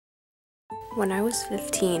When I was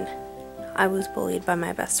 15, I was bullied by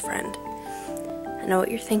my best friend. I know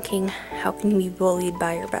what you're thinking, how can you be bullied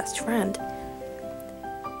by your best friend?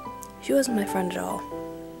 She wasn't my friend at all.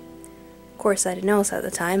 Of course, I didn't know this at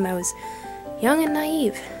the time. I was young and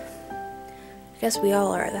naive. I guess we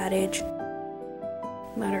all are at that age.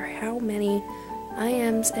 No matter how many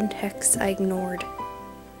IMs and texts I ignored,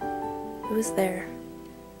 it was there.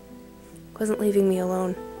 It wasn't leaving me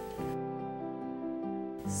alone.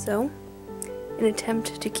 So, in an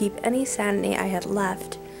attempt to keep any sanity I had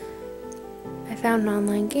left, I found an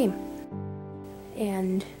online game.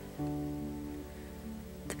 And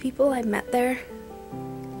the people I met there,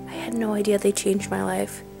 I had no idea they changed my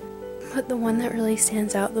life. But the one that really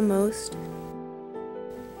stands out the most,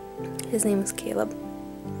 his name was Caleb.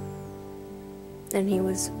 And he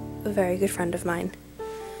was a very good friend of mine.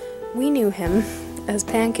 We knew him as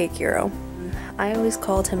Pancake Hero. I always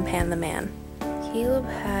called him Pan the Man. Caleb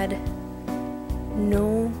had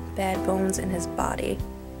no bad bones in his body.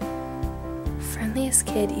 Friendliest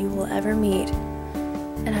kid you will ever meet,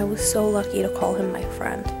 and I was so lucky to call him my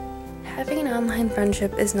friend. Having an online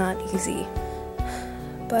friendship is not easy,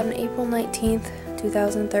 but on April 19th,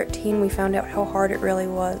 2013, we found out how hard it really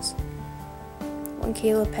was. When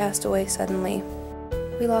Caleb passed away suddenly,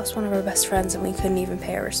 we lost one of our best friends and we couldn't even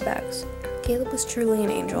pay our respects. Caleb was truly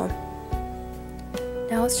an angel.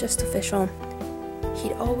 Now it's just official.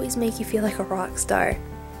 He'd always make you feel like a rock star,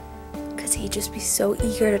 because he'd just be so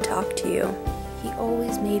eager to talk to you. He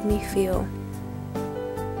always made me feel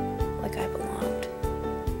like I belonged.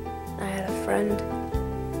 I had a friend.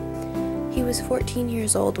 He was 14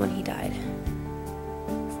 years old when he died.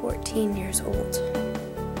 14 years old.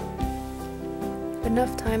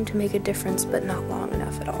 Enough time to make a difference, but not long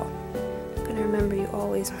enough at all. I'm gonna remember you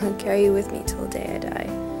always, and carry you with me till the day I die.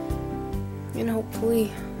 And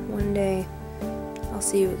hopefully, one day, I'll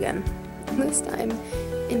see you again. This time,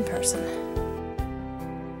 in person.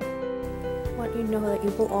 I want you to know that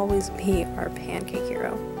you will always be our Pancake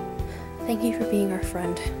Hero. Thank you for being our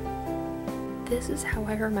friend. This is how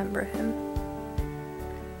I remember him.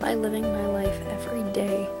 By living my life every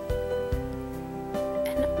day.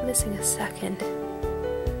 And not missing a second.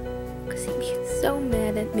 Because he'd be so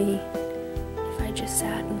mad at me if I just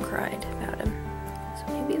sat and cried about him. So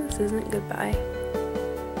maybe this isn't goodbye.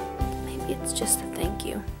 Maybe it's just a thank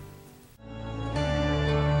you.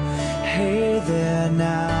 Hey there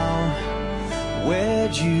now,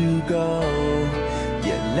 where'd you go?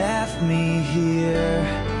 You left me here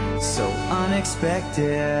so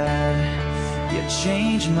unexpected. You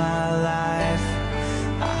changed my life,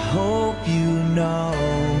 I hope you know.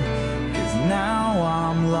 'Cause now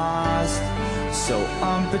I'm lost, so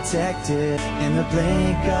unprotected in the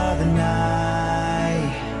blink of an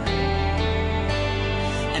eye.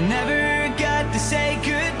 I never got to say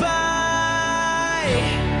goodbye.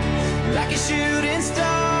 Like a shooting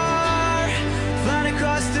star, flying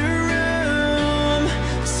across the room,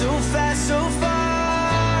 so fast, so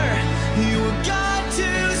far. You were gone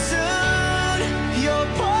too soon, you're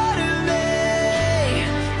part of me,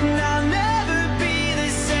 and I'll never be the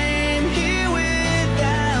same here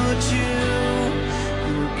without you.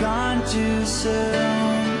 You were gone too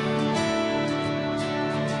soon.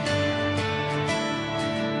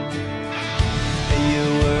 You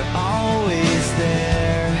were always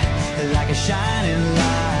there, like a shining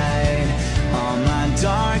light on my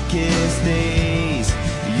darkest days.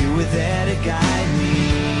 You were there to guide me.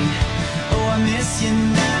 Oh, I miss you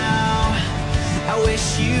now. I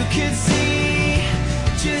wish you could see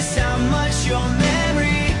just how much you're missing.